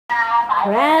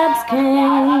Crabs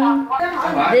came.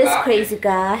 This crazy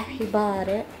guy, he bought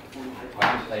it.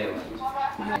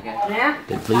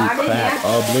 The blue crab,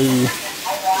 all blue.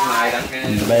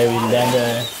 Very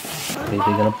tender. They're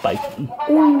gonna bite.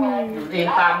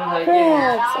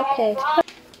 Crabs, okay.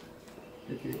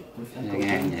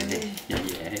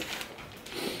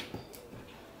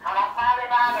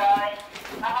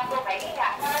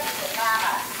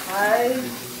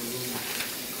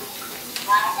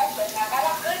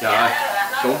 Trời,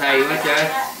 cũng hay quá chơi.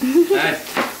 Đây,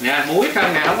 nè, muối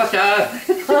không nè, không có sơ.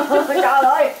 Trời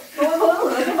ơi, tôi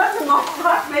hứa cái bánh nó ngon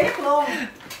hết biết luôn.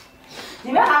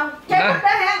 Chị biết không? Trái bánh đó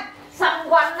ha, xanh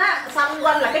quanh á, xanh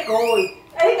quanh là cái cùi.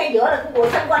 Ý ngay giữa là cái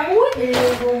cùi, xanh quanh muối thì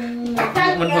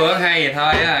Mình vừa hay vậy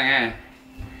thôi á nha.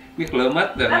 Biết lựa mít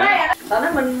rồi nữa. Tao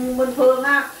nói mình Phương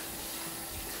á,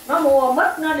 nó mua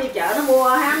mít, nó đi chợ nó mua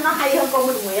ham, nó hay hơn con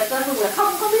Minh Nguyệt. Con Minh Nguyệt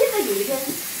không có biết cái gì chứ,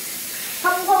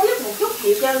 không có biết một chút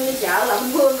gì trơn, đi chợ là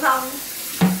Minh Phương không.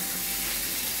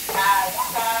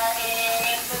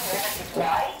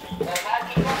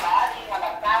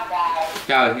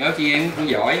 Trời, nhớ chị em cũng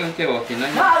giỏi lắm chứ bộ thì nó.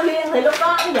 Nó Liên thì lúc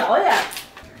đó nó giỏi à.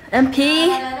 MP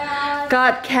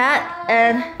got Cat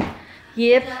and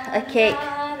Yip a cake.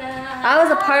 I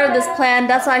was a part of this plan,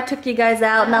 that's why I took you guys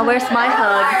out. Now where's my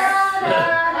hug?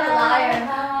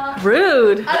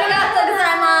 Rude. I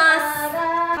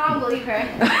don't believe her.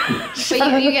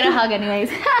 But you get a hug anyways.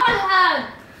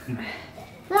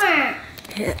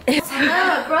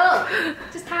 Oh, bro.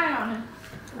 Just tie it on him.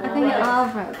 I think it all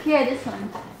broke. Here, this one.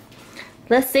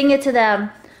 Let's sing it to them.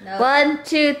 No. 1,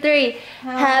 2, 3.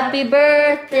 Happy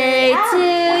birthday to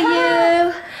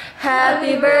you.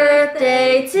 Happy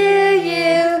birthday to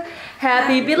you.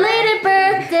 Happy belated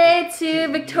birthday to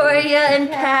Victoria and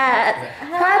Kat.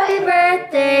 Happy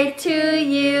birthday to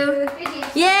you.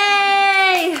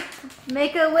 Yay!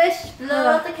 Make a wish, blow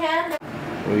out the candle.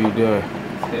 What are you doing?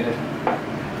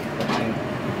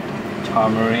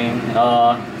 Tamarind,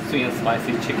 sweet and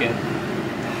spicy chicken.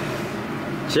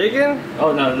 Chicken?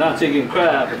 Oh no, not chicken,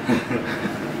 crab.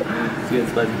 Sweet and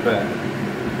spicy crab.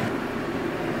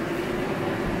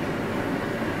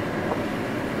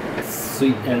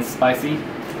 Sweet and spicy,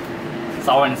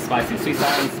 sour and spicy, sweet,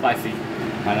 sour and spicy. I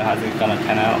don't know how's it gonna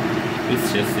turn out.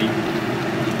 Let's just see.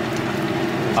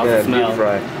 How's it smell? Deep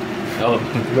fry. Oh,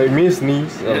 Made me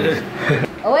sneeze.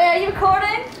 Oh wait, are you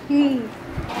recording?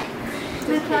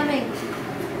 Who's coming?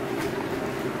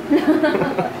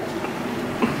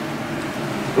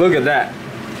 Look at that.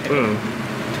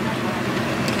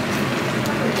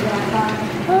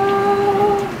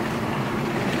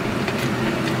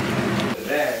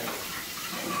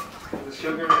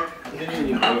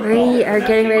 We are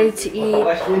getting ready to eat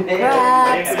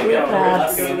crabs, blue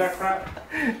crabs.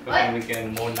 and we get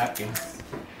more napkins.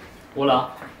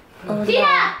 Hola.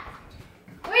 Tina!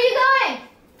 Where are you going?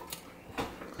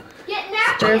 Get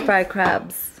napkins. Stir-fried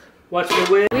crabs. What's your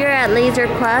way? We are at Laser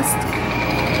Quest,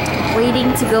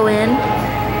 waiting to go in,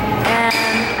 and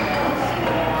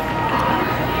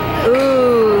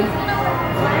ooh,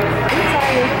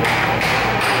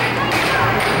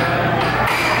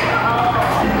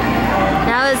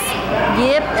 now it's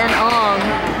Yip and Aung.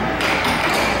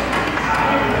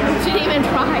 She didn't even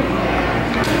try.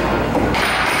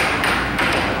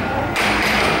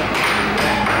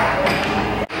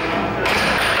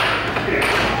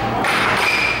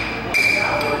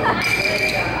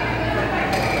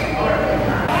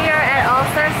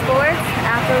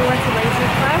 After we went to Laser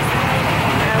Quest,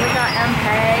 we got MP,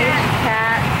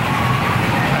 Kat,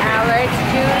 Alex,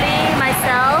 Julie,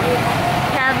 myself,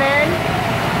 Kevin,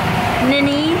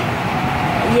 Nini,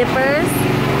 Yippers,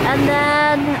 and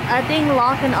then I think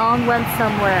Locke and Aung went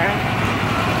somewhere.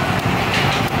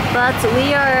 But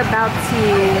we are about to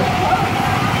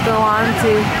go on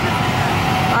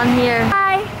here.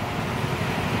 Bye!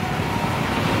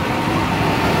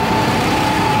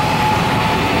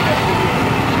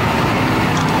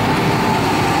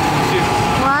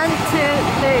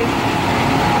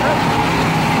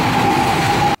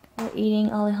 We're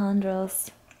eating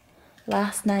Alejandro's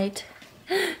last night.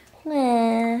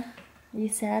 Nah. You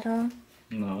sad, huh?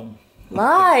 No.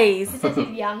 Lies! Because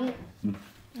he's young.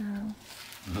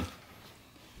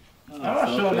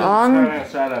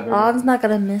 Aung's not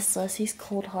gonna miss us. He's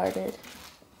cold-hearted.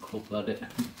 Cold-blooded.